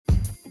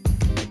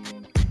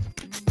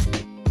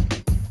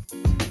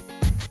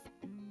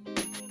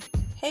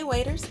Hey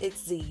waiters,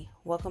 it's Z.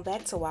 Welcome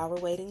back to While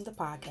We're Waiting, the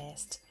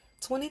podcast.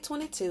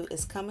 2022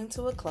 is coming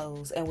to a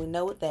close and we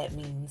know what that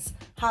means,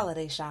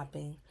 holiday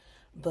shopping.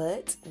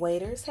 But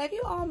waiters, have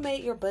you all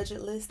made your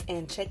budget list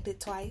and checked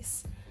it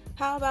twice?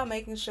 How about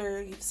making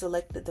sure you've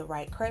selected the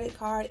right credit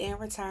card and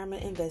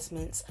retirement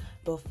investments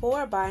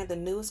before buying the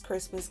newest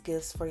Christmas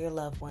gifts for your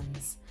loved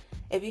ones?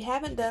 If you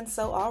haven't done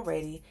so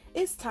already,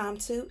 it's time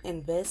to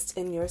invest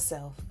in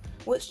yourself,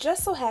 which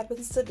just so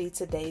happens to be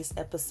today's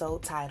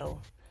episode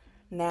title.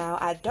 Now,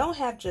 I don't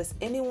have just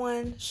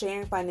anyone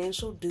sharing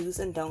financial do's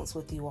and don'ts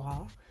with you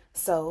all,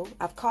 so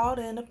I've called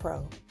in a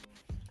pro.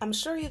 I'm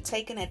sure you've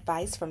taken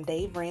advice from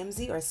Dave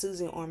Ramsey or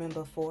Susie Orman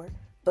before,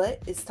 but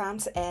it's time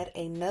to add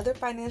another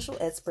financial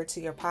expert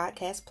to your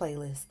podcast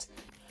playlist.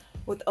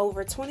 With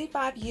over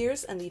 25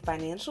 years in the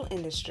financial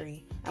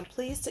industry, I'm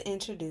pleased to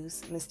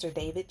introduce Mr.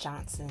 David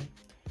Johnson.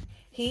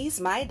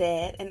 He's my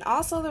dad and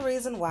also the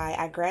reason why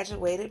I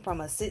graduated from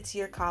a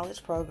 6-year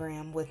college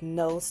program with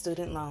no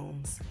student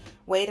loans.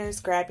 Waiters,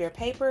 grab your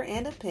paper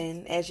and a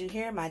pen as you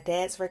hear my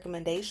dad's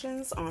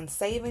recommendations on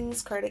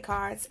savings, credit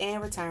cards,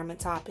 and retirement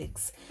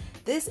topics.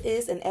 This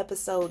is an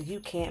episode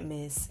you can't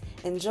miss.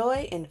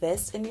 Enjoy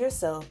Invest in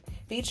Yourself,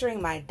 featuring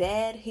my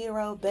dad,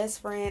 hero,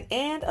 best friend,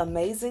 and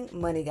amazing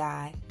money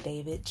guy,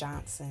 David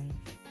Johnson.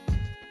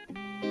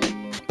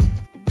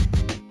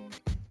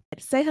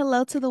 Say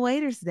hello to the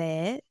waiters,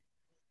 Dad.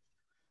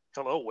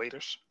 Hello,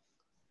 waiters.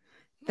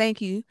 Thank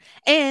you.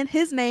 And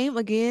his name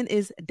again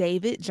is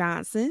David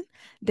Johnson.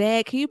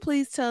 Dad, can you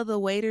please tell the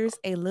waiters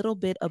a little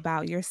bit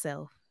about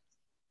yourself?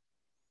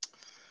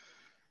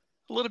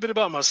 A little bit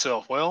about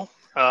myself.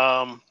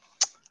 Um,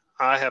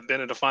 I have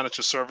been in the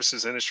financial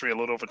services industry a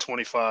little over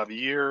 25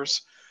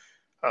 years.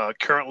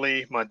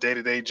 Currently, my day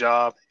to day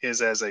job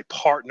is as a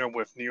partner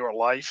with New York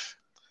Life,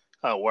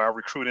 where I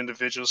recruit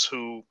individuals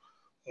who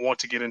want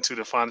to get into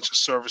the financial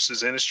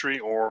services industry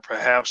or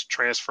perhaps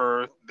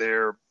transfer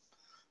their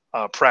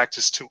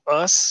practice to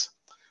us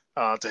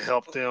to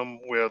help them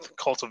with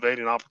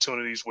cultivating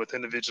opportunities with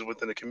individuals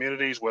within the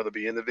communities, whether it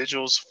be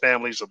individuals,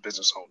 families, or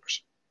business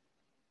owners.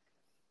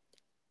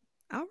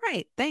 All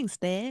right. Thanks,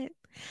 Dad.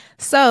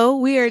 So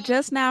we are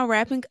just now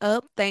wrapping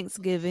up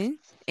Thanksgiving,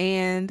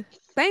 and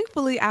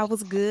thankfully I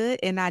was good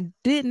and I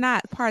did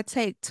not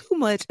partake too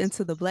much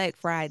into the Black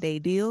Friday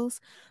deals.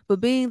 But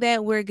being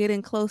that we're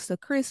getting close to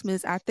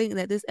Christmas, I think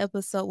that this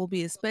episode will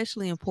be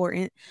especially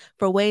important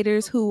for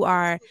waiters who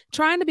are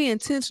trying to be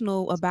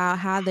intentional about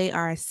how they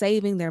are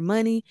saving their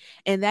money.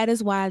 And that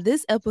is why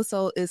this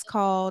episode is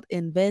called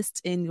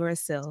Invest in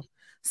Yourself.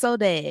 So,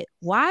 Dad,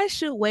 why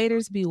should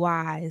waiters be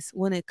wise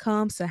when it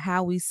comes to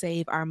how we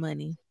save our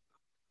money?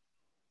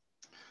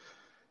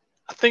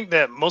 I think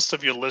that most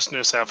of your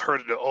listeners have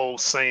heard of the old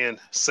saying,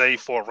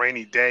 save for a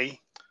rainy day.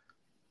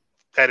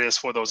 That is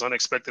for those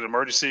unexpected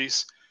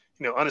emergencies.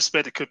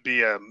 Unexpected could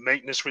be a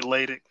maintenance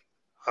related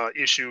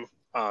issue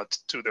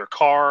to their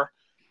car,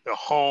 their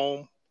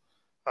home,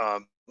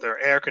 their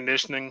air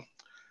conditioning.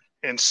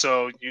 And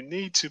so you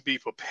need to be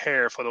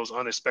prepared for those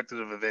unexpected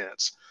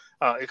events.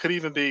 It could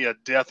even be a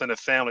death in the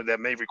family that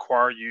may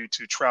require you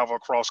to travel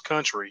across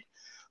country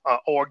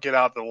or get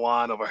out the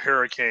line of a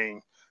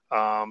hurricane,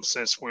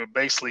 since we're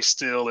basically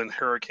still in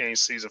hurricane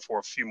season for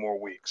a few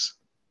more weeks.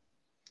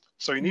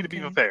 So you need to be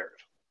Okay. prepared.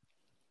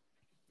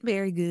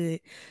 Very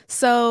good.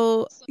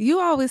 So you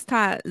always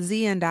taught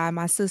Z and I,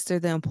 my sister,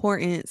 the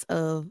importance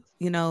of,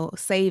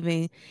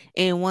 saving.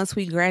 And once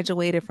we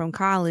graduated from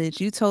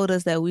college, you told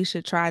us that we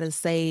should try to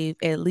save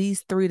at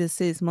least 3 to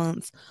 6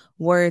 months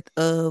worth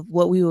of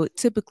what we would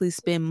typically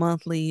spend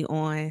monthly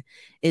on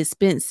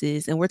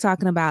expenses. And we're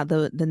talking about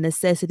the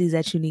necessities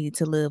that you need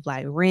to live,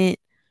 like rent,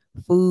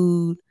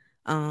 food,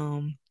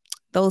 um,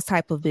 those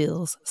type of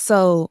bills.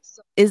 So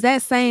is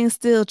that saying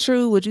still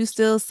true? Would you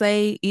still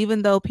say,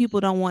 even though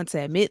people don't want to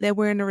admit that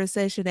we're in a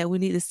recession, that we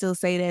need to still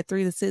say that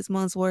 3 to 6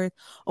 months worth,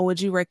 or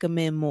would you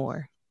recommend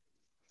more?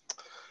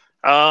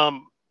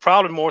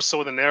 Probably more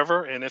so than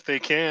ever. And if they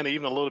can,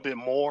 even a little bit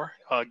more,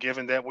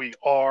 given that we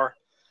are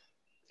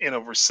in a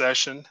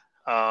recession.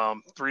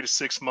 3 to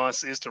 6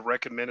 months is the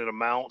recommended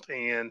amount.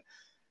 And,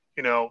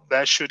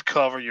 that should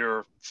cover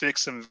your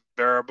fixed and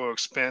variable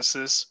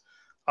expenses.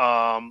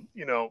 Um,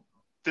 you know,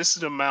 this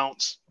is the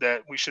amounts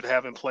that we should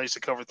have in place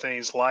to cover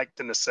things like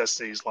the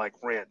necessities like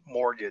rent,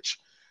 mortgage,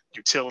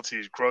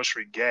 utilities,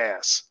 grocery,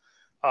 gas.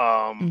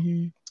 Um,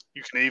 Hmm.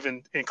 you can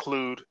even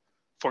include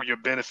for your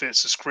benefit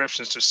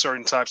subscriptions to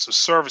certain types of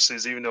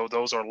services, even though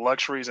those are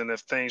luxuries. And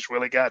if things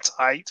really got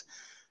tight,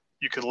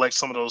 you could let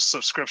some of those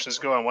subscriptions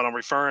go. And what I'm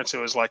referring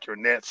to is like your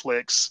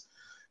Netflix,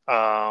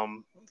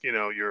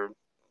 your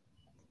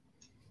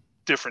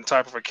different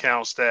type of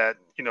accounts that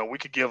we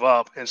could give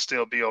up and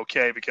still be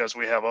okay because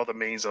we have other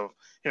means of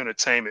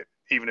entertainment,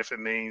 even if it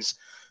means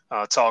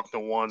talking to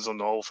ones on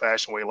the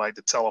old-fashioned way, like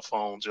the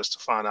telephone, just to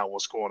find out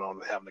what's going on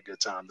and having a good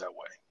time that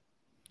way.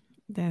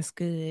 That's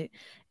good.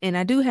 And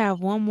I do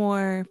have one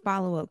more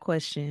follow up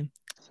question.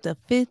 The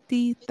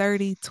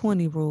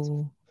 50/30/20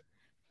 rule.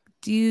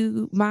 Do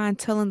you mind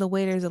telling the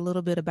waiters a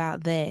little bit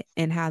about that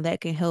and how that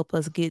can help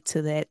us get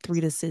to that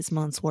 3 to 6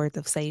 months worth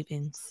of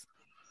savings?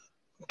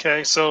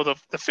 Okay, so the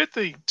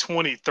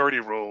 50/20/30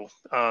 rule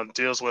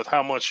deals with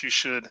how much you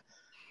should,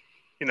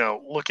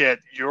 look at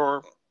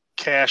your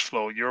cash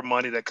flow, your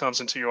money that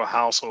comes into your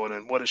household,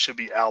 and what it should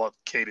be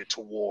allocated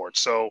towards.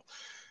 So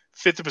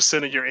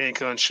 50% of your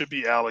income should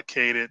be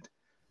allocated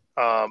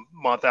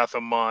month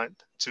after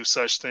month to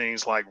such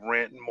things like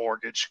rent and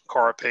mortgage,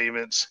 car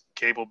payments,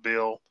 cable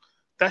bill.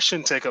 That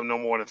shouldn't take up no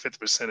more than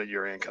 50% of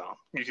your income.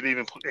 You could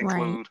even Right.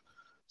 include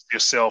your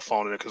cell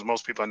phone in it because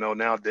most people I know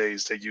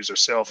nowadays they use their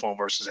cell phone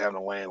versus having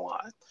a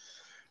landline.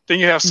 Then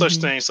you have such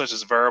Mm-hmm. things such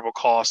as variable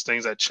costs,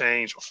 things that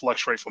change or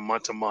fluctuate from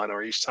month to month,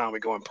 or each time we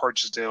go and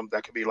purchase them.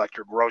 That could be like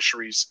your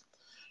groceries,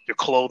 your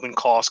clothing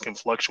costs can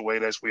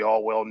fluctuate, as we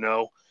all well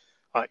know.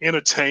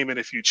 Entertainment,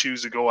 if you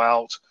choose to go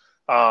out,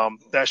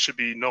 that should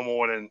be no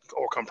more than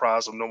or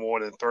comprise of no more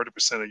than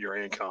 30% of your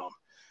income.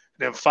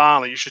 Then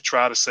finally, you should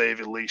try to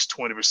save at least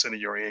 20%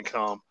 of your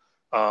income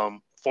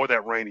for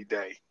that rainy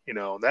day.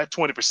 That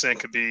 20%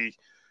 could be,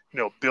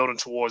 building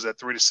towards that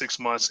 3 to 6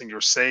 months in your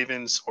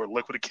savings or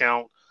liquid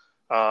account,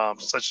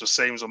 such as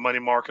savings or money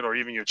market, or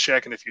even your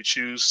checking if you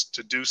choose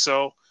to do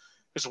so,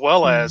 as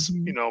well as,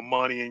 Mm-hmm.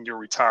 money in your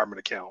retirement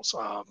accounts.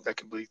 That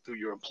can be through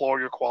your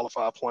employer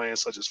qualified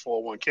plans, such as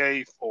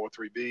 401k,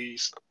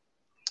 403bs,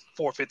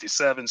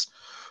 457s,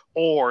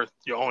 or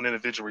your own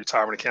individual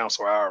retirement accounts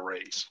or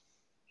IRAs.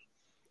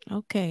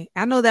 Okay.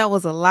 I know that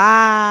was a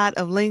lot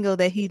of lingo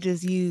that he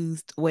just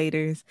used,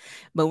 waiters,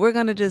 but we're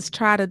going to just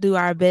try to do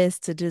our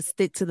best to just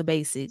stick to the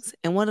basics.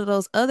 And one of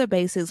those other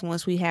basics,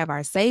 once we have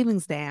our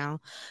savings down,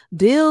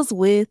 deals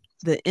with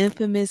the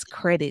infamous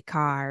credit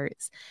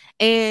cards.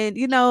 And,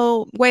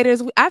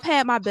 waiters, I've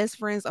had my best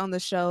friends on the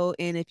show.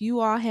 And if you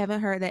all haven't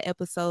heard that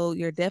episode,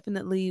 you're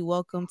definitely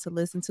welcome to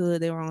listen to it.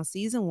 They were on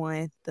season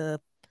one, the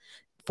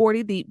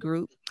 40 Deep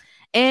group.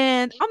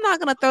 And I'm not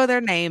going to throw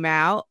their name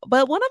out,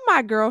 but one of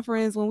my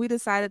girlfriends, when we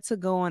decided to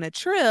go on a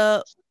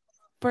trip,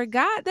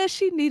 forgot that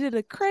she needed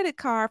a credit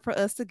card for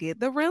us to get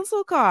the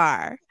rental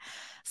car.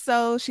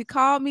 So she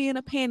called me in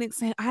a panic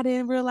saying, I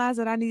didn't realize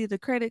that I needed a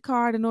credit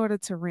card in order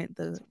to rent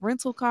the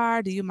rental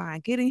car. Do you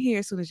mind getting here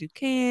as soon as you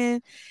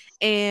can?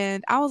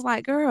 And I was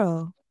like,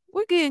 girl,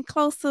 we're getting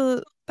close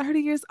to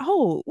 30 years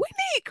old. We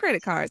need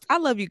credit cards. I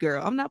love you,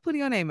 girl. I'm not putting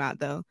your name out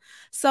though.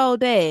 So,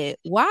 Dad,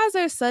 why is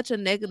there such a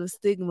negative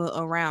stigma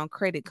around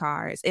credit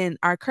cards? And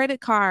are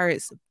credit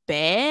cards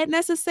bad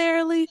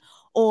necessarily?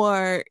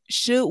 Or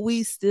should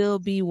we still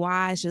be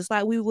wise, just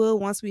like we will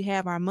once we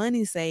have our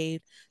money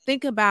saved?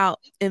 Think about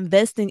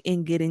investing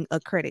in getting a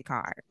credit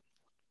card.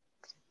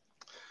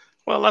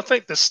 Well, I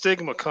think the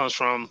stigma comes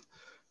from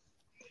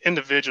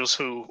individuals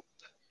who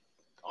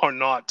are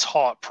not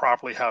taught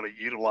properly how to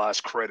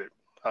utilize credit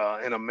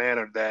in a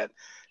manner that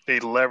they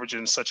leverage it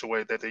in such a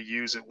way that they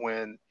use it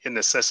when it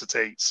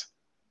necessitates,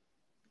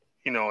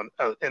 an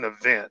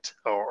event,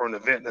 or an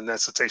event that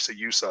necessitates the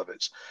use of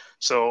it.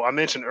 So I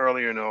mentioned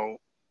earlier,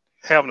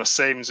 having a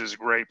savings is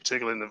great,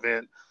 particularly in an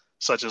event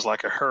such as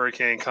like a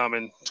hurricane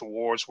coming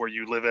towards where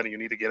you live at and you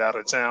need to get out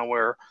of town,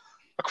 where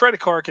a credit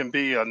card can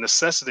be a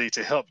necessity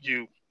to help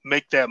you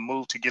make that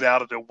move to get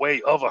out of the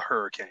way of a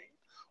hurricane,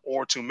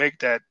 or to make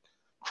that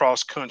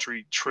cross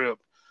country trip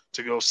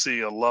to go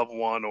see a loved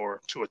one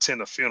or to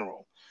attend a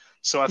funeral.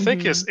 So I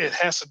think Mm-hmm. it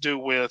has to do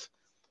with,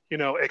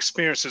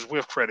 experiences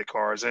with credit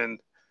cards. And,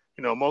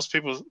 most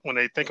people, when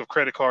they think of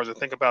credit cards, they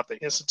think about the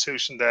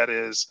institution that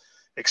is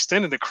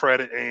extending the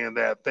credit and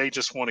that they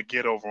just want to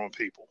get over on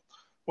people.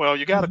 Well,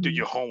 you got to do Mm-hmm.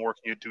 your homework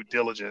and your due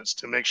diligence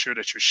to make sure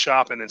that you're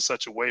shopping in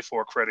such a way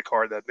for a credit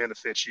card that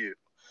benefits you.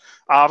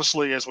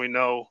 Obviously, as we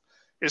know,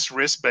 it's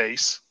risk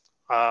based.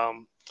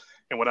 Um,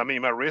 and what I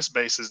mean by risk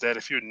based is that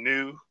if you're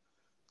new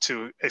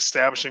to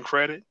establishing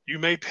credit, you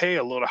may pay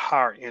a little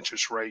higher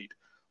interest rate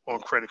on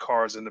credit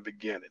cards in the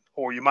beginning,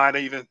 or you might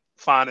even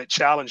find it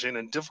challenging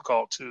and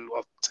difficult to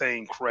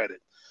obtain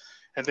credit.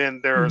 And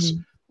then there's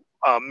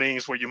Mm-hmm.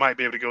 means where you might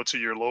be able to go to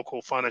your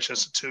local financial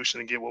institution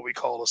and get what we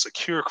call a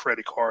secure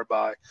credit card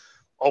by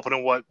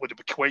opening what would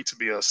equate to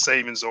be a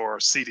savings or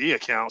CD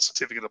account,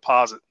 certificate of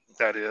deposit,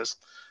 that is,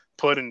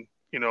 putting,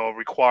 a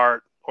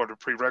required or the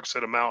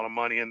prerequisite amount of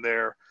money in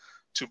there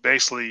to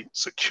basically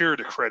secure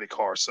the credit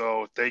card.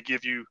 So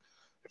if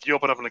you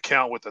open up an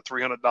account with a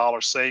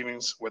 $300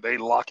 savings where they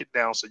lock it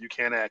down so you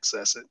can't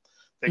access it,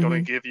 they're going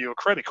to Mm-hmm. give you a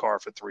credit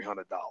card for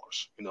 $300.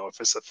 If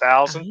it's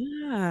 1,000,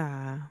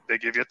 Ah. they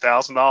give you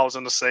 $1,000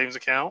 in the savings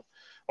account,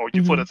 or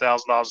you put Mm-hmm.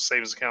 $1,000 in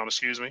savings account.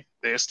 Excuse me.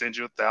 They extend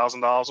you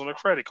 $1,000 on a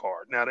credit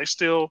card. Now they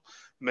still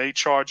may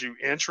charge you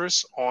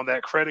interest on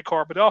that credit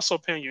card, but they're also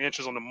paying you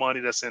interest on the money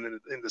that's in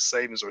the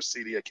savings or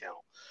CD account.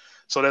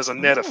 So there's a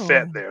net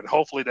effect Oh. there, and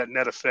hopefully that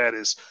net effect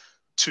is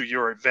to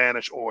your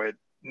advantage, or it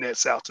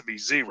nets out to be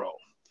zero.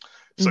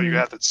 So you Mm-hmm.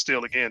 have to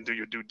still again do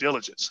your due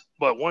diligence.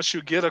 But once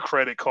you get a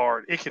credit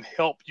card, it can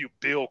help you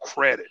build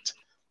credit.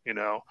 You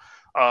know,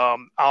 I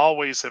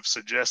always have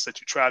suggested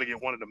that you try to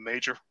get one of the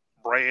major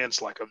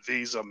brands like a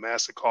Visa,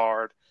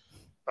 Mastercard,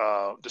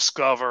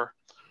 Discover,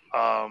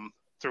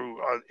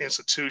 through an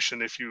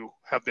institution if you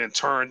have been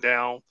turned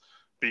down,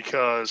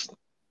 because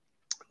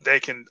they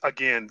can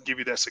again give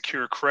you that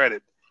secure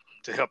credit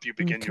to help you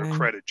begin your Okay.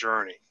 credit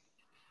journey.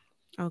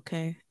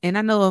 Okay. And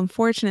I know,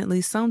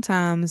 unfortunately,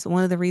 sometimes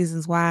one of the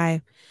reasons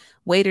why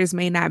waiters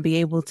may not be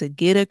able to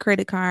get a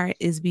credit card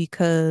is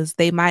because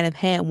they might have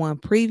had one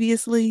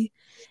previously,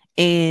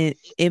 and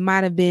it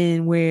might have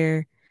been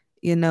where,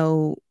 you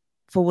know,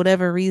 for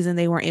whatever reason,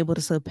 they weren't able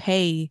to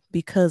pay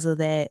because of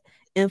that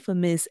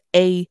infamous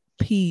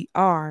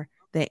APR,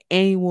 the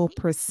annual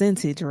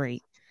percentage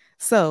rate.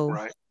 So,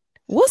 Right.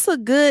 what's a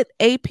good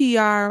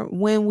APR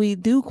when we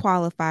do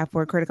qualify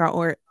for a credit card,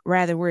 or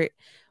rather,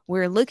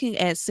 we're looking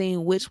at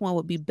seeing which one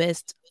would be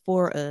best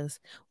for us?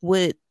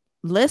 Would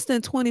less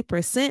than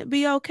 20%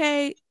 be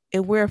okay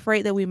if we're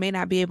afraid that we may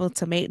not be able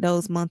to make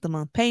those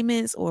month-to-month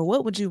payments? Or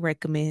what would you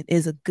recommend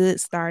is a good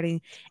starting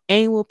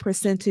annual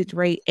percentage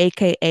rate,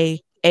 aka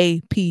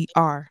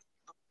APR?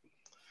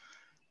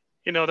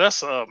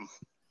 That's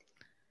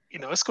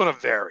it's going to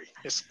vary.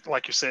 It's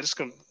like you said, it's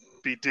going to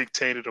be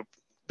dictated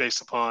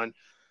based upon,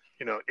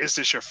 is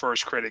this your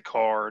first credit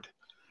card?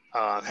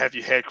 Have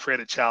you had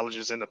credit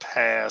challenges in the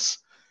past?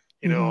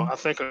 Mm-hmm. I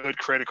think a good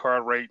credit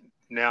card rate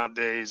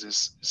nowadays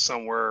is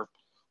somewhere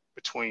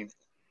between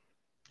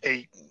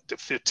 8 to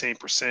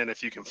 15%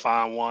 if you can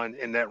find one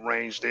in that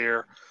range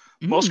there.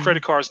 Most Mm,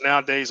 credit cards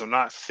nowadays are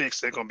not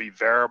fixed, they're going to be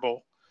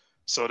variable.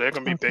 So they're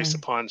going to be based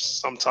okay. upon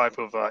some type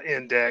of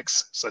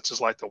index, such as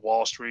like the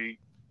Wall Street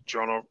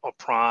Journal of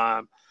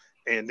Prime.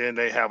 And then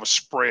they have a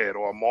spread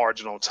or a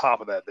margin on top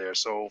of that there.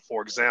 So,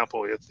 for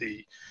example, if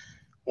the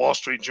Wall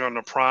Street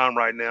Journal Prime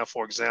right now,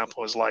 for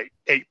example, is like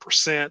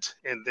 8%,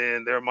 and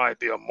then there might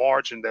be a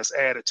margin that's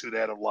added to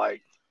that of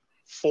like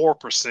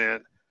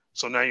 4%.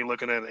 So now you're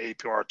looking at an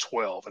APR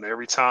 12, and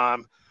every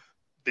time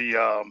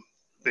the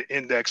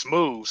index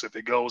moves, if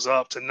it goes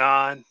up to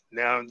 9,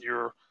 now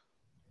your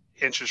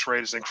interest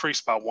rate is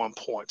increased by 1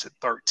 point to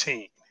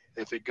 13.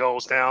 If it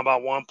goes down by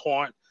 1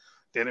 point,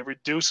 then it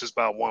reduces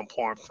by 1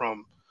 point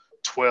from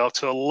 12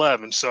 to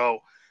 11. So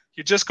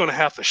you're just going to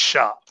have to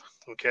shop,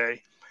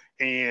 okay?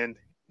 And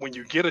when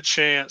you get a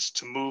chance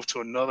to move to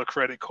another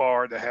credit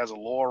card that has a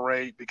lower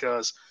rate,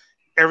 because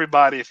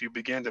everybody, if you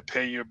begin to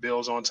pay your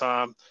bills on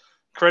time,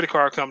 credit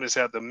card companies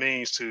have the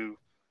means to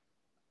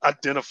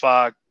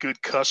identify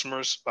good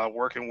customers by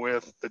working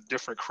with the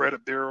different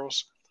credit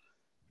bureaus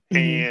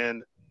Mm-hmm.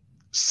 and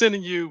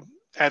sending you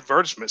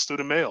advertisements through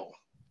the mail,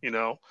 you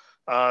know,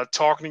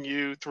 talking to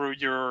you through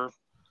your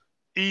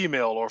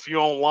email, or if you're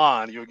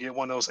online, you'll get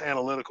one of those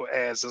analytical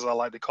ads, as I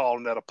like to call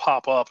them, that'll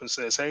pop up and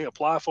says, "Hey,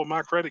 apply for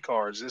my credit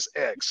cards. It's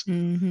X."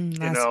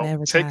 Mm-hmm. You Lots of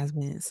know, take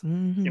advertisements.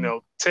 Mm-hmm.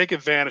 take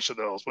advantage of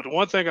those. But the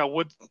one thing I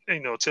would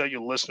tell your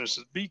listeners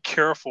is be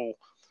careful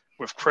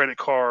with credit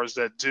cards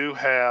that do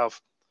have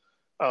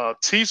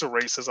teaser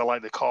rates, as I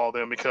like to call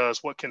them,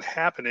 because what can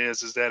happen is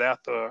that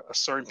after a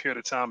certain period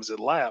of time has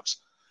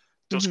elapsed,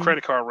 those Mm-hmm.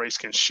 credit card rates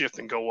can shift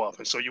and go up.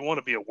 And so you want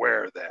to be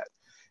aware of that.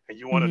 And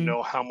you want to Mm-hmm.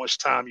 know how much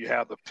time you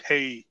have to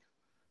pay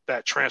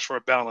that transfer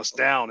balance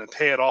down and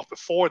pay it off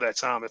before that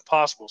time if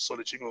possible, so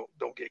that you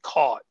don't get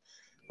caught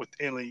with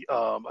any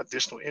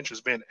additional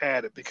interest being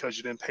added because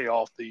you didn't pay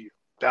off the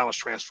balance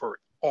transfer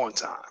on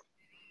time.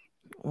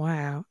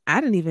 Wow. I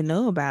didn't even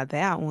know about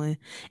that one.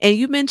 And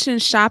you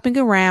mentioned shopping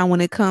around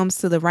when it comes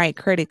to the right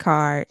credit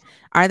card.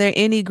 Are there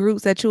any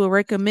groups that you would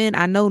recommend?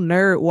 I know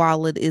Nerd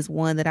Wallet is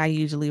one that I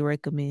usually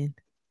recommend.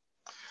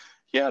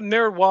 Yeah,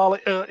 Nerd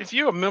Wallet. If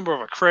you're a member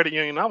of a credit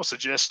union, I would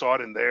suggest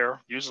starting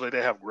there. Usually,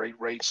 they have great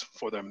rates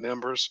for their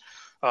members.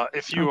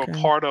 If you are Okay.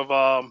 part of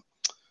a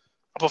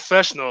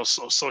professional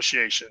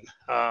association,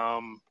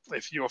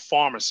 if you're a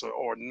pharmacist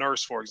or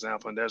nurse, for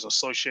example, and there's an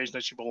association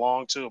that you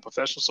belong to, a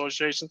professional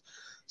association,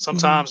 Mm-hmm.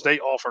 sometimes they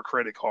offer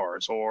credit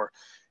cards. Or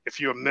if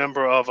you're a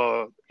member of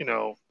I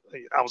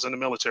was in the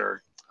military,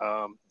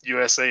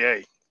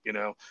 USAA, you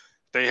know,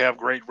 they have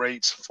great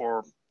rates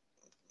for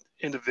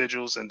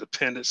individuals and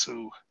dependents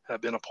who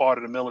have been a part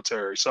of the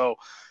military. So,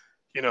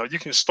 you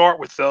can start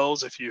with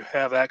those if you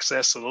have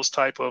access to those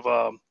type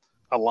of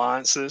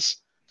alliances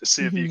to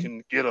see if you Mm-hmm.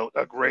 can get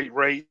a great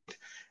rate,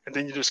 and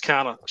then you just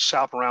kind of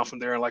shop around from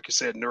there. And like you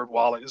said, Nerd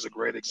Wallet is a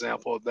great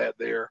example of that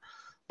there.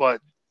 But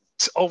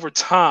over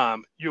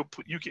time,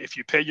 if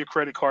you pay your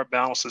credit card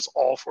balances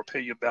off or pay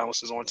your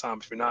balances on time,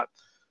 if you're not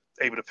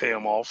able to pay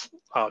them off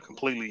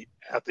completely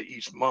after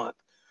each month,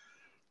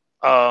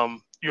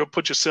 you'll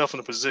put yourself in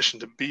a position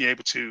to be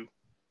able to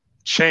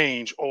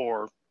change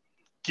or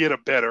get a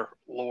better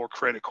lower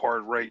credit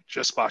card rate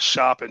just by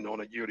shopping on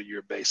a year to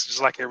year basis.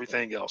 Just like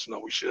everything else,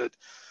 we should,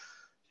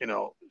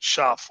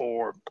 shop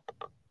for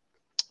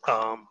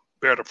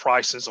better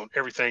prices on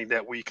everything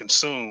that we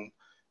consume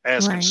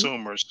as Right.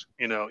 consumers,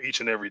 each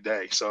and every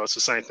day. So it's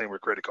the same thing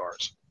with credit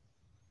cards.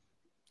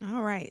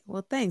 All right.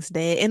 Well, thanks,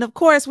 Dad. And of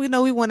course, we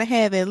know we want to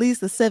have at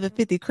least a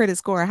 750 credit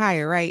score or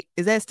higher, right?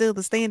 Is that still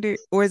the standard,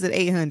 or is it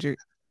 800?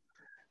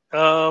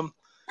 Um,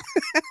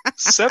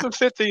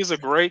 750 is a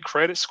great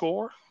credit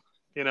score.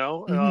 You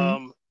know, Mm-hmm.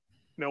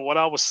 um, what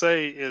I would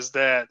say is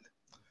that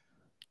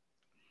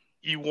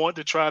you want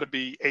to try to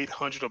be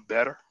 800 or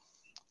better.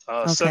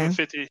 Okay.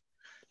 750,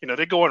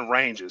 they go in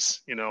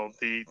ranges.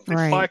 The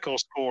Right. FICO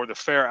score, the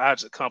Fair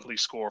Isaac Company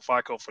score,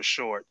 FICO for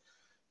short.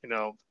 You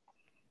know,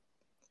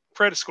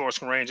 credit scores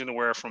can range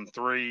anywhere from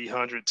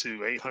 300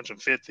 to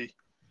 850.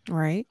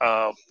 Right.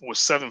 With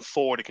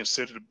 740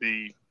 considered to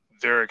be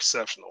very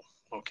exceptional.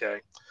 Okay.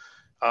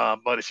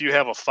 But if you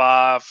have a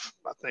five,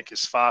 I think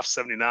it's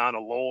 579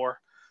 or lower,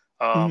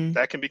 Mm-hmm.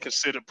 that can be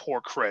considered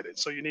poor credit.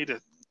 So you need to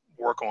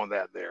work on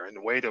that there. And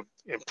the way to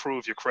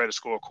improve your credit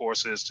score, of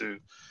course, is to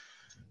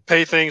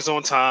pay things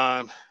on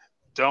time.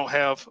 Don't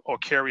have or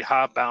carry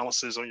high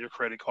balances on your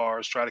credit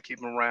cards. Try to keep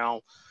them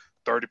around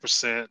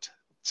 30%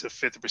 to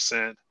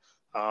 50%,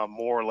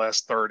 more or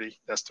less 30.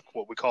 That's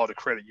what we call the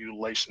credit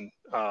utilization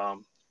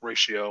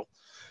ratio.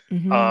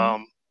 Mm-hmm.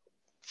 Um,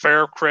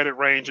 Fair credit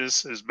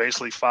ranges is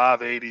basically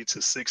 580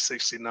 to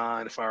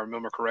 669, if I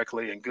remember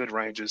correctly, and good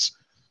ranges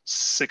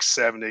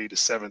 670 to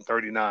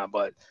 739.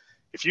 But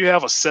if you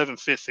have a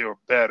 750 or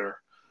better,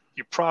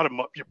 you're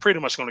pretty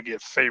much going to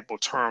get favorable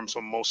terms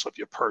on most of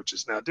your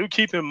purchase. Now, do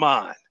keep in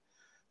mind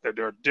that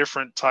there are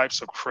different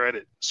types of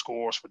credit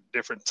scores for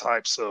different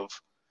types of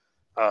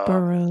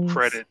Burrows.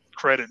 credit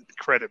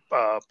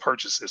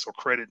purchases or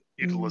credit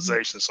Mm-hmm.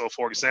 utilization. So,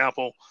 for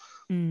example,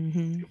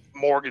 Mm-hmm.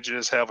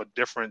 mortgages have a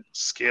different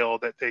scale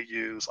that they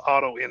use.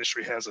 Auto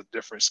industry has a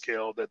different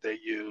scale that they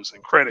use,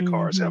 and credit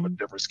cards have a Mm-hmm.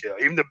 different scale.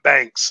 Even the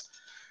banks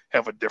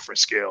have a different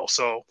scale.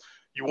 So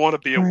you want to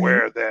be Right.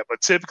 aware of that.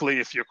 But typically,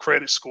 if your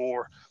credit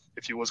score,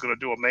 if you was going to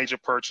do a major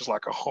purchase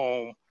like a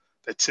home,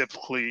 that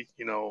typically,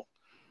 going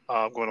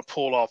to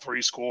pull all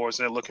three scores,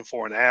 and they're looking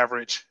for an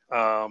average,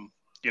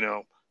 you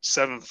know,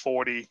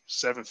 740,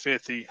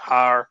 750,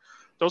 higher.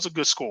 Those are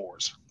good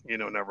scores, in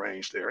that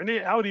range there. And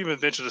I would even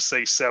venture to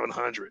say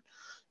 700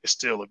 is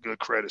still a good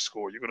credit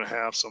score. You're going to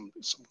have some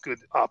good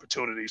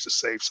opportunities to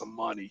save some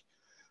money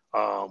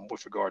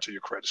with regard to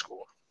your credit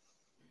score.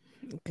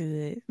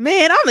 Good.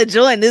 Man, I'm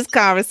enjoying this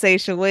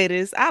conversation with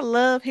us. I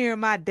love hearing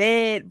my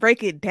dad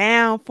break it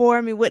down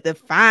for me with the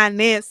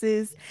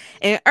finances.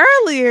 And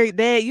earlier,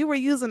 Dad, you were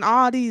using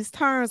all these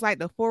terms like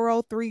the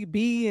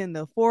 403B and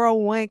the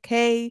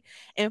 401k.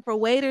 And for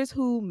waiters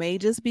who may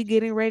just be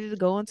getting ready to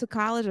go into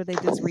college or they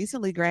just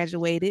recently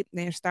graduated and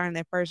they're starting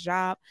their first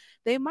job,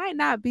 they might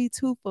not be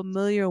too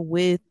familiar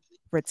with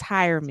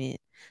retirement.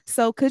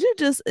 So, could you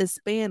just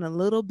expand a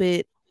little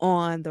bit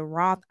on the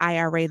Roth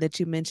IRA that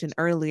you mentioned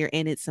earlier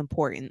and its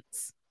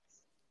importance?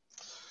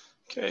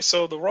 Okay,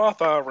 so the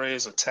Roth IRA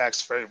is a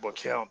tax favorable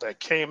account that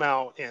came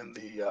out in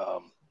the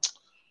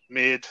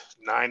mid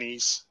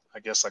 90s, I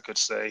guess I could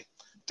say.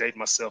 Date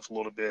myself a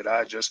little bit.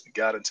 I just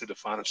got into the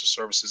financial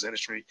services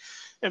industry,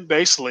 and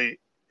basically,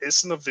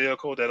 it's in a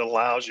vehicle that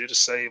allows you to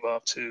save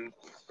up to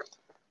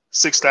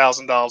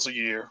 $6,000 a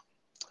year.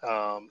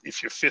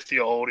 If you're 50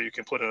 or older, you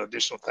can put an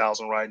additional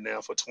thousand right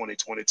now for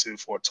 2022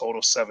 for a total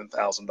of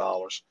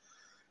 $7,000.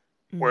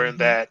 Wherein Mhm.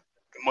 that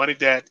money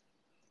that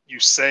you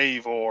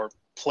save or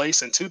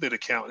place into that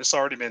account, it's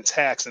already been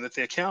taxed. And if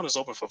the account is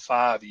open for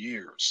 5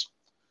 years,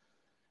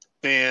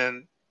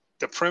 then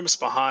the premise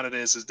behind it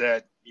is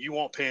that you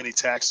won't pay any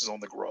taxes on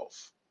the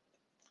growth,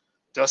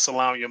 thus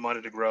allowing your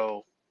money to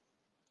grow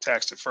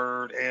tax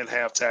deferred and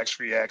have tax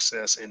free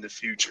access in the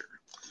future.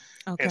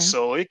 And Okay.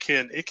 so it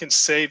can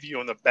save you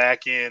on the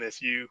back end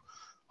if you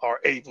are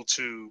able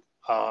to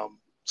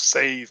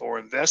save or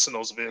invest in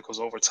those vehicles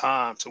over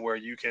time to where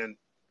you can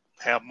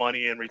have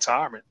money in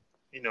retirement,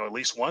 at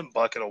least one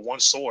bucket or one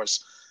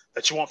source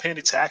that you won't pay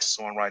any taxes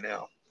on right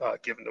now,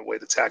 given the way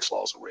the tax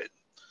laws are written.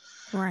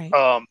 Right.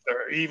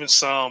 There are even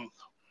some,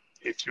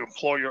 if your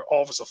employer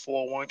offers a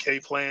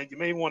 401k plan, you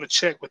may want to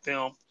check with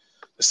them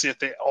to see if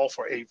they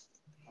offer a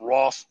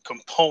Roth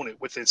component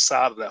within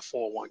inside of that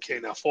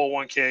 401k. Now,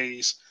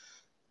 401ks,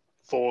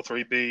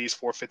 403bs,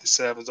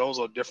 457s, those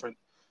are different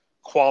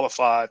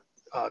qualified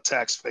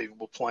tax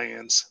favorable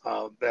plans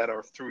that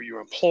are through your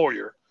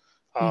employer.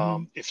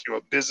 Mhm. If you're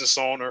a business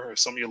owner, if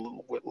some of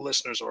your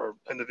listeners are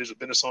individual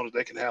business owners,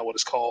 they can have what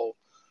is called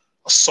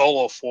a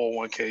solo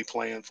 401k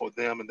plan for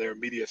them and their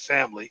immediate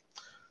family.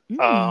 Um,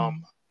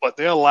 Mm. but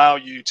they allow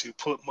you to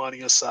put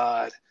money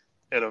aside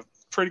at a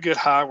pretty good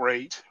high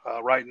rate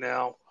right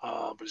now.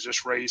 It's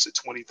just raised at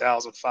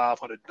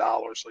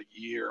 $20,500 a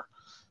year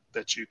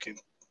that you can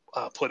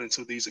put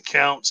into these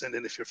accounts. And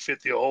then if you're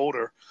 50 or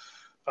older,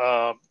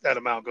 that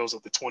amount goes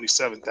up to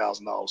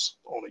 $27,000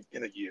 only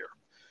in a year.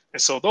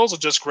 And so those are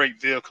just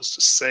great vehicles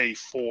to save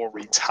for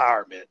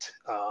retirement.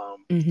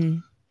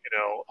 Mhm.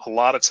 A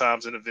lot of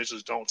times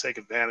individuals don't take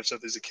advantage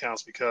of these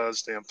accounts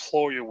because the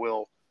employer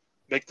will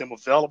make them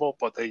available,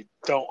 but they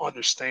don't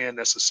understand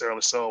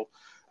necessarily. So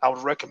I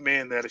would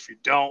recommend that if you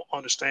don't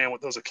understand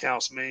what those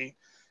accounts mean,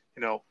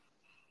 you know,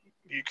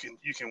 you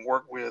can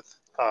work with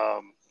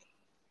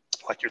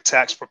like your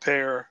tax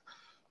preparer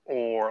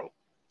or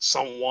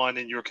someone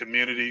in your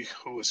community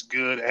who is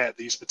good at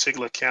these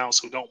particular accounts,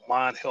 who don't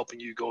mind helping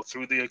you go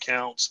through the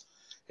accounts,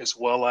 as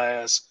well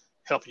as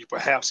helping you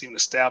perhaps even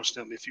establish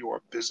them if you are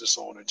a business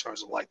owner in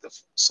terms of like the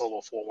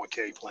solo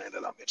 401k plan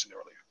that I mentioned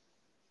earlier.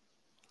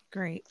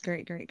 Great,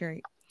 great, great,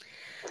 great.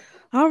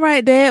 All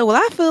right, Dad. Well,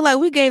 I feel like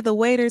we gave the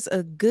waiters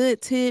a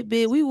good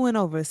tidbit. We went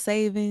over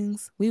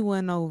savings, we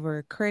went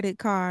over credit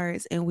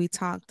cards, and we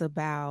talked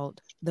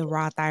about the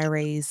Roth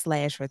IRAs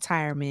slash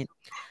retirement.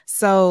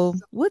 So,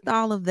 with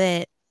all of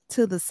that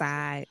to the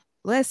side,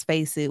 let's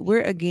face it,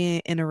 we're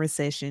again in a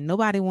recession.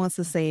 Nobody wants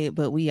to say it,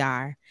 but we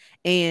are.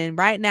 And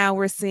right now,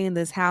 we're seeing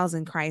this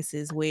housing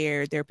crisis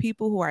where there are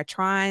people who are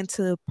trying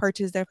to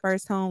purchase their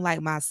first home,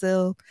 like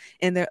myself,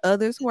 and there are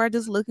others who are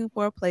just looking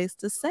for a place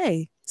to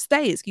stay,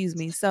 excuse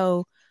me.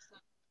 So,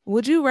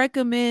 would you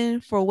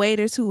recommend for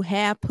waiters who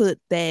have put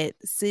that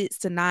 6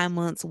 to 9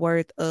 months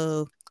worth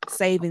of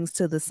savings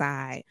to the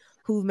side,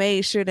 who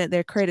made sure that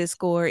their credit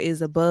score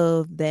is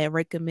above that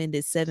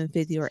recommended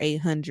 750 or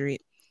 800,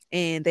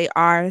 and they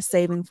are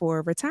saving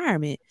for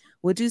retirement?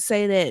 Would you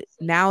say that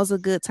now is a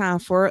good time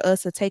for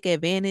us to take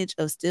advantage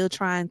of still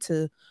trying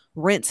to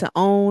rent to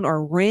own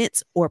or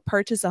rent or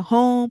purchase a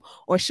home?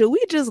 Or should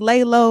we just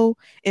lay low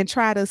and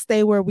try to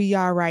stay where we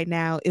are right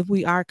now if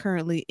we are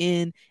currently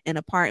in an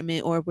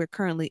apartment or if we're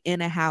currently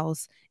in a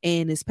house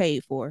and it's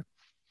paid for?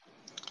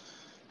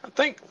 I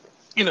think,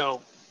 you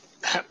know,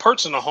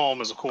 purchasing a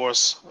home is, of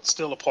course,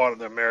 still a part of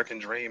the American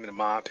dream, in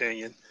my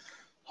opinion.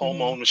 Home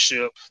Mm-hmm.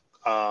 ownership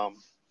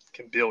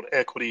can build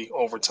equity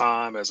over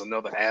time as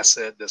another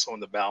asset that's on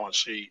the balance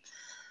sheet.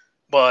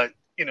 But,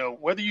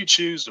 whether you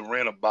choose to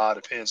rent or buy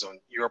depends on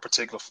your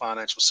particular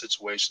financial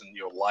situation,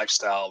 your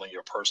lifestyle, and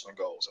your personal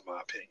goals, in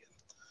my opinion.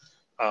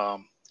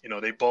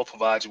 They both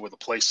provide you with a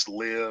place to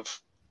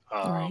live.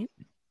 Um, Right.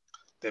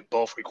 they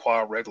both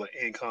require regular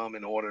income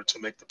in order to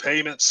make the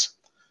payments.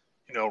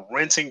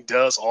 Renting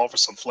does offer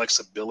some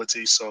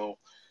flexibility. So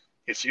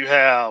if you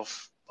have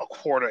a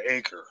quarter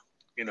acre,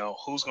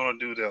 who's going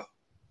to do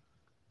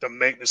the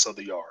maintenance of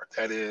the yard?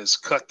 That is,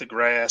 cut the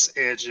grass,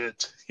 edge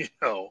it,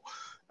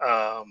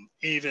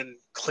 even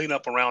clean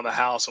up around the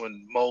house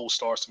when mold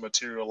starts to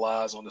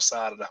materialize on the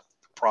side of the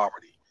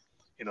property.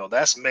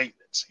 That's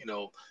maintenance.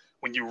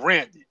 When you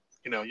rent,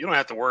 you don't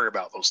have to worry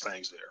about those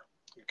things there.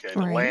 Okay.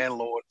 The Right.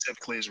 landlord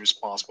typically is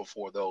responsible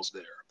for those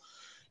there.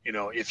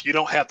 If you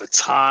don't have the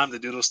time to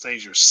do those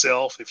things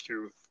yourself, if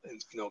you're,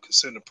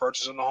 considering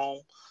purchasing a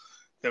home,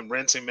 then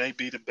renting may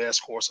be the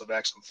best course of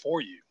action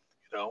for you.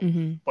 You know,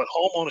 Mm-hmm. but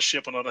home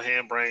ownership, on the other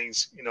hand,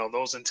 brings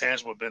those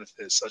intangible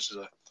benefits such as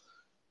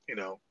you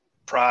know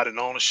pride in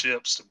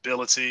ownership,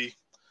 stability,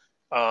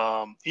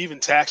 even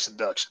tax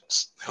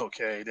deductions.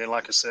 Okay, then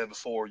like I said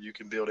before, you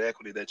can build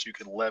equity that you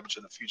can leverage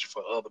in the future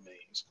for other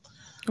means.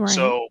 Right.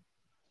 So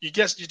you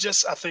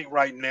just I think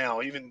right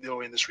now, even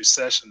though in this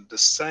recession, the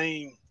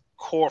same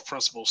core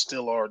principles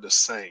still are the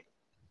same.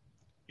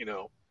 You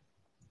know,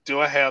 do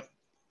I have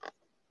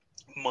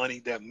money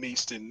that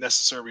meets the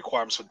necessary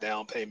requirements for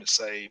down payment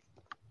saved?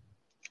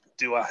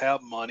 Do I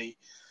have money,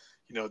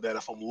 that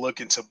if I'm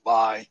looking to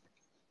buy,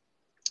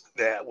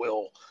 that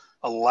will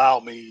allow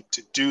me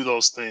to do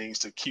those things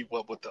to keep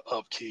up with the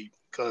upkeep?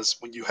 Because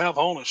when you have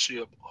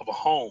ownership of a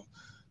home,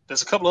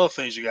 there's a couple other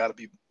things you got to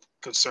be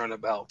concerned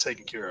about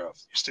taking care of.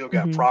 You still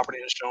got Mm-hmm. property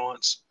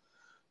insurance,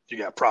 you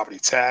got property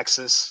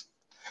taxes,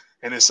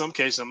 and in some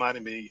cases, it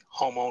might be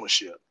home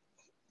ownership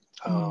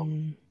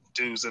Mm.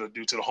 dues that are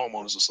due to the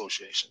homeowners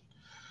association.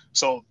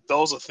 So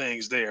those are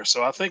things there.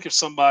 So I think if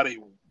somebody,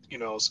 you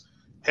know,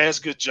 has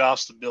good job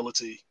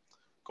stability,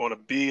 going to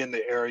be in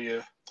the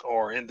area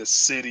or in the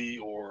city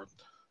or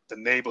the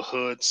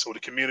neighborhoods or the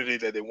community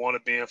that they want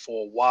to be in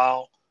for a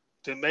while,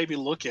 then maybe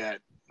look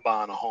at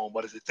buying a home.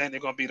 But if they think they're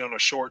going to be there on a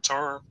short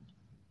term,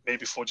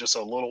 maybe for just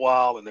a little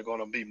while, and they're going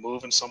to be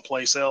moving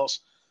someplace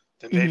else,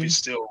 then maybe Mm-hmm.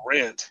 still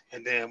rent.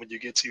 And then when you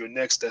get to your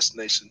next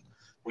destination,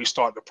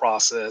 restart the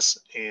process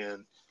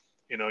and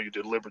your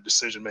deliberate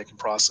decision making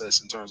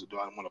process in terms of, do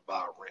I want to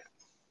buy or rent?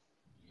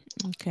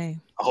 Okay.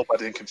 I hope I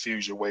didn't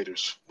confuse your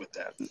waiters with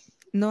that.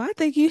 No, I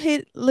think you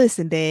hit.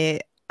 Listen,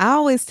 Dad. I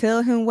always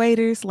tell him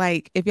waiters,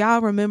 like, if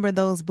y'all remember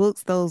those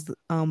books, those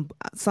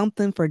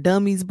something for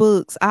dummies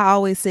books. I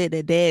always said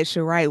that Dad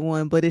should write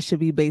one, but it should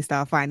be based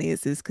off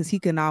finances because he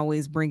can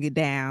always bring it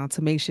down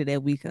to make sure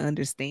that we can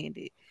understand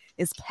it.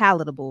 It's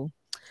palatable.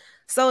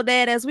 So,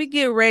 Dad, as we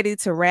get ready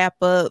to wrap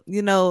up,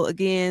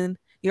 again,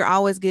 you're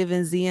always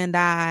giving Z and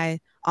I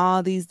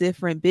all these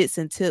different bits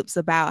and tips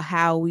about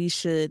how we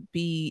should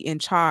be in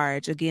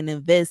charge, again,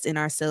 invest in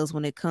ourselves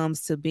when it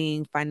comes to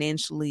being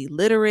financially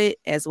literate,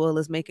 as well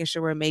as making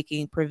sure we're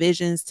making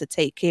provisions to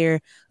take care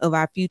of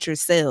our future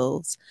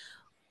selves.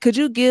 Could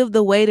you give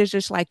the waiters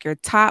just like your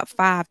top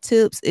 5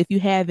 tips, if you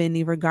have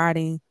any,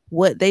 regarding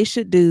what they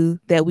should do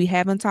that we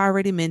haven't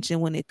already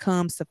mentioned when it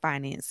comes to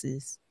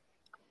finances?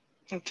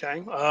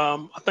 Okay.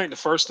 I think the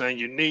first thing,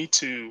 you need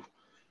to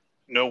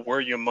know where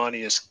your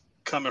money is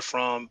coming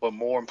from, but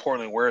more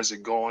importantly, where is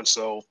it going?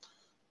 So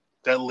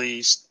that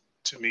leads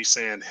to me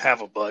saying,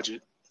 have a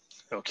budget.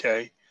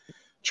 Okay.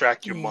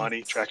 Track your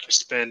money, Yes. track your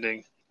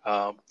spending.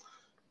 Um,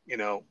 you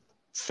know,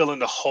 fill in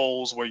the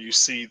holes where you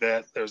see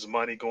that there's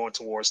money going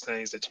towards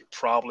things that you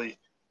probably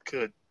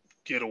could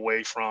get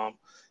away from,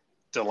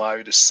 to allow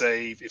you to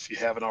save if you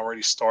haven't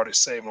already started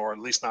saving, or at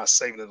least not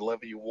saving at the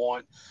level you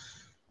want,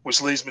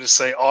 which leads me to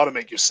say,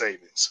 automate your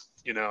savings.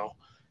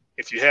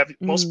 If you have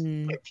most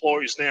Mm.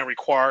 employers now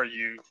require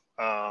you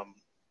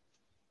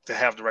to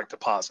have direct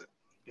deposit.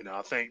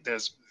 I think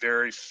there's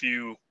very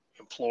few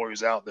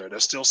employers out there.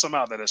 There's still some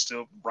out there that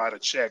still write a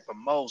check, but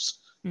most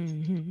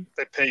Mm-hmm.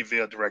 they pay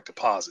via direct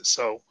deposit.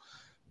 So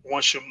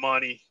once your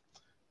money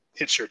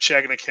hits your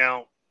checking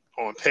account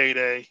on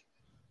payday,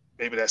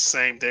 maybe that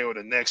same day or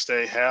the next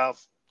day, have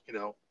you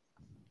know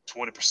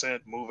 20%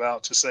 move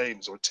out to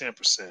savings, or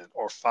 10%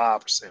 or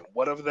 5%,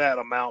 whatever that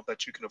amount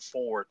that you can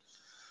afford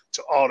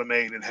to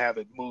automate and have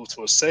it move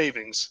to a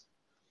savings,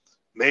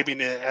 maybe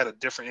at a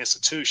different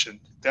institution,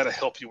 that'll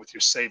help you with your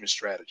saving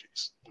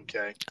strategies.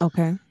 Okay.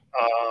 Okay.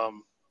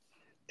 Um,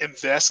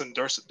 Invest and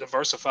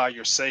diversify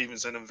your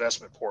savings and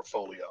investment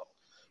portfolio.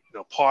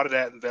 Part of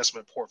that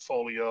investment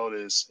portfolio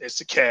is it's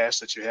the cash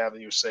that you have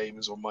in your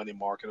savings or money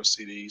market or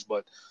CDs,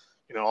 but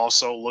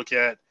also look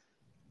at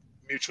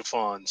mutual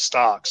funds,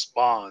 stocks,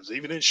 bonds,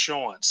 even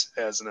insurance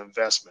as an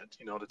investment,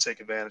 to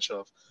take advantage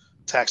of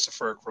tax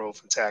deferred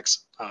growth and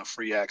tax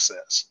free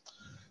access.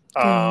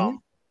 Got it.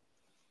 Um,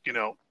 you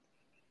know,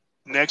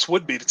 Next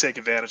would be to take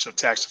advantage of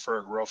tax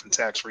deferred growth and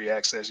tax free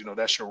access.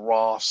 That's your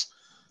Roths,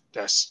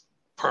 that's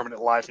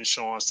permanent life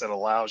insurance that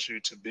allows you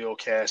to build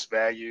cash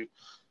value,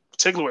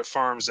 particularly with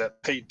firms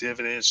that pay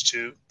dividends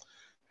too.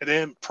 And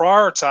then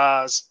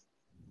prioritize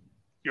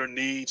your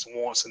needs,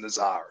 wants, and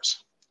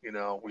desires.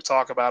 We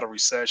talk about a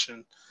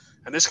recession,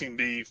 and this can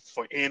be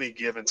for any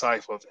given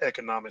type of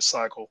economic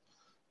cycle.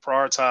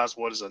 Prioritize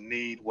what is a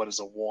need, what is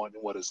a want,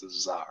 and what is a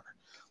desire.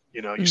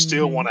 You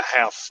still Mm-hmm. want to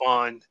have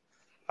fun.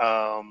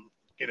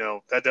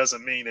 That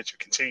doesn't mean that you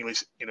continually,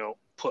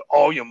 put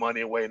all your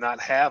money away and not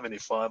have any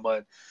fun,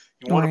 but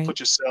you want to Right. put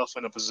yourself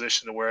in a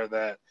position to where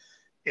that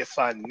if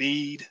I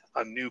need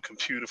a new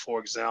computer, for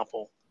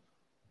example,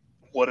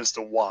 what is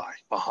the why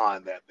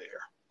behind that there?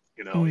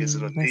 Is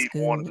it a That's need,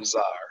 want, or good.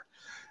 desire?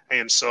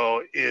 And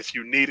so if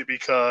you need it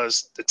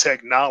because the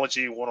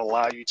technology won't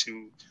allow you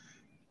to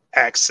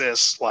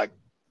access like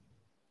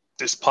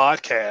this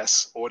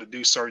podcast or to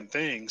do certain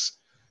things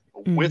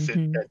with it,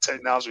 Mm-hmm. that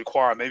technology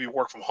require maybe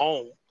work from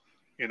home,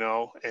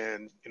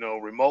 and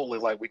remotely,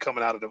 like we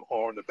coming out of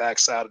on the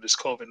backside of this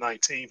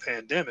COVID-19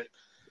 pandemic,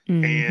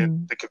 and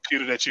Mm-hmm. the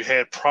computer that you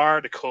had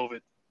prior to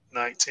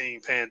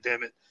COVID-19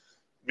 pandemic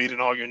meeting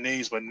all your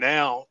needs, but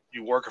now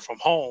you working from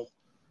home,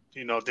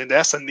 then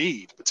that's a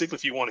need, particularly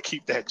if you want to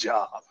keep that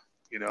job,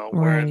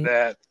 where Right.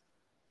 that,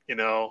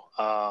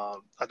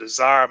 a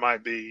desire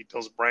might be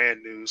those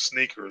brand new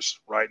sneakers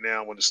right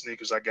now when the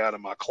sneakers I got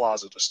in my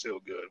closet are still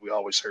good. We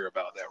always hear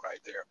about that right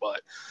there,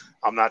 but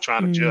I'm not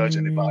trying to judge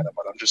anybody, Mm.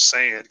 but I'm just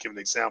saying, giving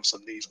examples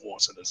of needs,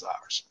 wants, and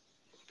desires.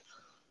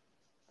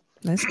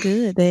 That's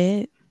good,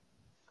 Dad.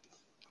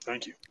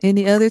 Thank you.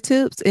 Any other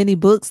tips? Any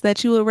books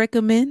that you would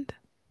recommend?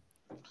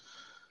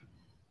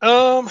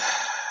 Um,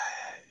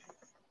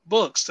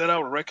 Books that I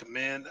would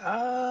recommend.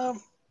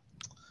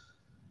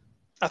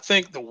 I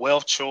think The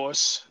Wealth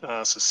Choice,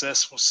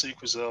 Successful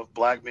Secrets of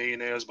Black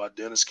Millionaires by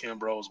Dennis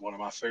Kimbrough is one of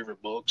my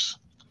favorite books.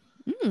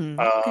 Okay,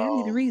 I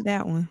need to Um, read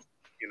that one.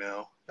 you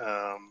know,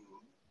 um,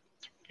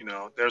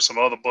 there's some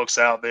other books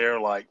out there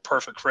like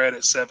Perfect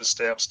Credit, Seven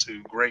Steps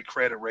to Great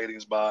Credit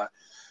Ratings by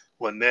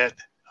Lynette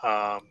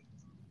um,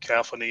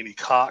 Calfanini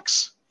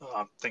Cox.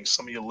 I think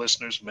some of your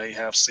listeners may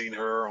have seen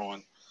her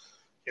on,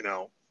 you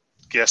know,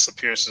 guest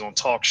appearances on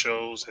talk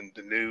shows and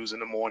the news in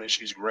the morning.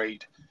 She's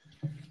great.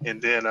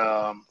 And then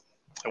at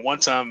one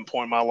time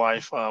point in my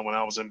life, when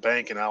I was in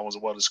banking, I was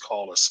what is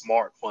called a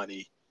smart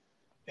money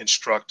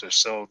instructor.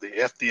 So the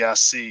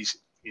FDIC,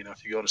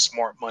 if you go to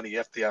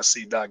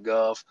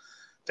smartmoneyfdic.gov,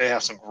 they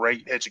have some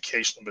great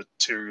educational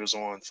materials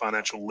on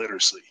financial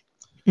literacy.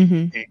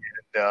 Mm-hmm.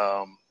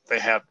 And they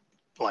have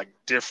like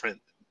different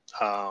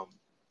um,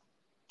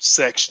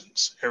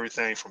 sections,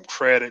 everything from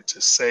credit to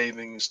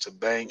savings to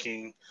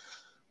banking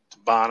to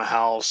buying a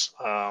house.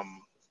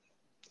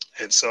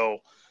 And so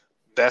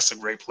that's a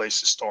great place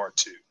to start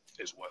too,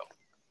 as well.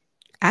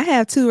 I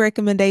have two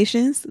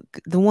recommendations.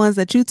 The ones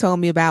that you told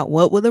me about,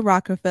 What Will the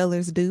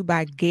Rockefellers Do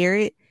by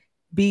Garrett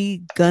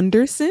B.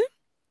 Gunderson.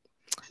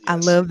 I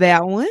Yes. love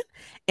that one.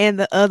 And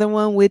the other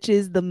one, which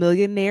is The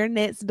Millionaire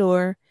Next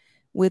Door,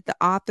 with the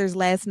author's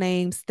last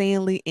name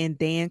Stanley and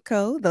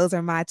Danko. Those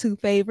are my two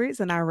favorites,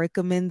 and I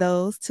recommend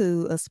those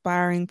to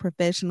aspiring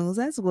professionals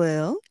as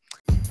well.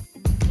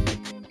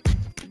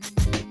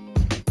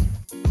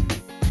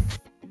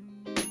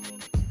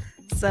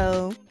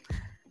 So,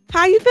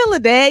 how you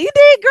feeling, Dad? You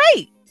did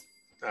great.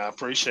 I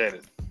appreciate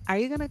it. Are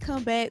you gonna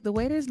come back? The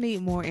waiters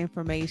need more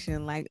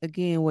information. Like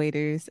again,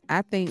 waiters,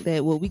 I think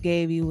that what we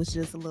gave you was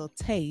just a little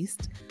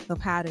taste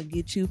of how to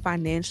get you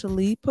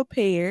financially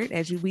prepared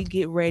as we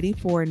get ready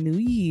for a new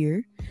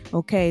year.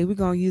 Okay, we're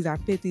gonna use our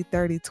 50,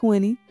 30,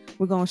 20.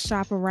 We're gonna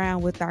shop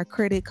around with our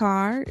credit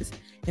cards.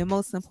 And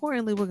most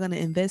importantly, we're gonna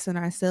invest in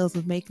ourselves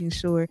with making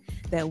sure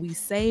that we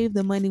save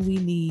the money we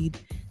need.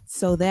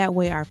 So that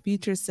way our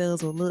future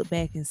selves will look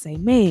back and say,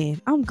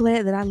 man, I'm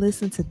glad that I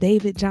listened to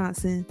David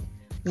Johnson,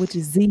 which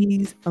is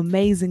Z's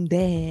amazing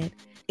dad.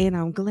 And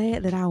I'm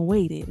glad that I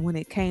waited when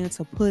it came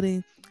to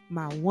putting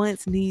my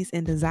wants, needs,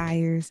 and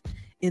desires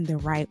in the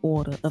right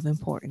order of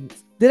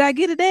importance. Did I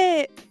get it,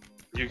 Dad?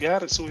 You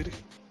got it, sweetie.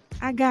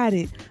 I got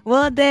it.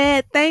 Well,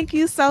 Dad, thank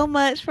you so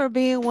much for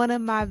being one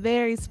of my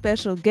very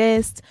special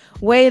guests.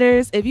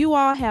 Waiters, if you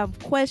all have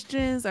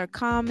questions or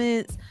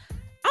comments,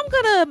 I'm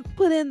going to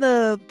put in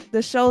the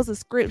show's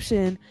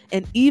description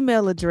an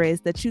email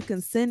address that you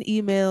can send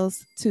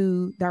emails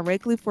to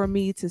directly for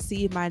me to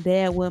see if my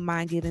dad wouldn't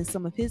mind giving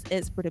some of his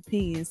expert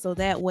opinions. So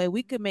that way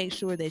we can make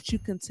sure that you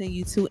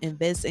continue to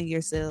invest in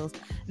yourselves,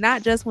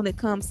 not just when it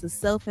comes to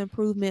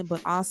self-improvement,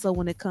 but also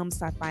when it comes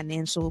to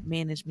financial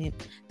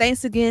management.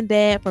 Thanks again,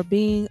 Dad, for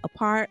being a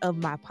part of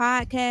my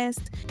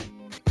podcast.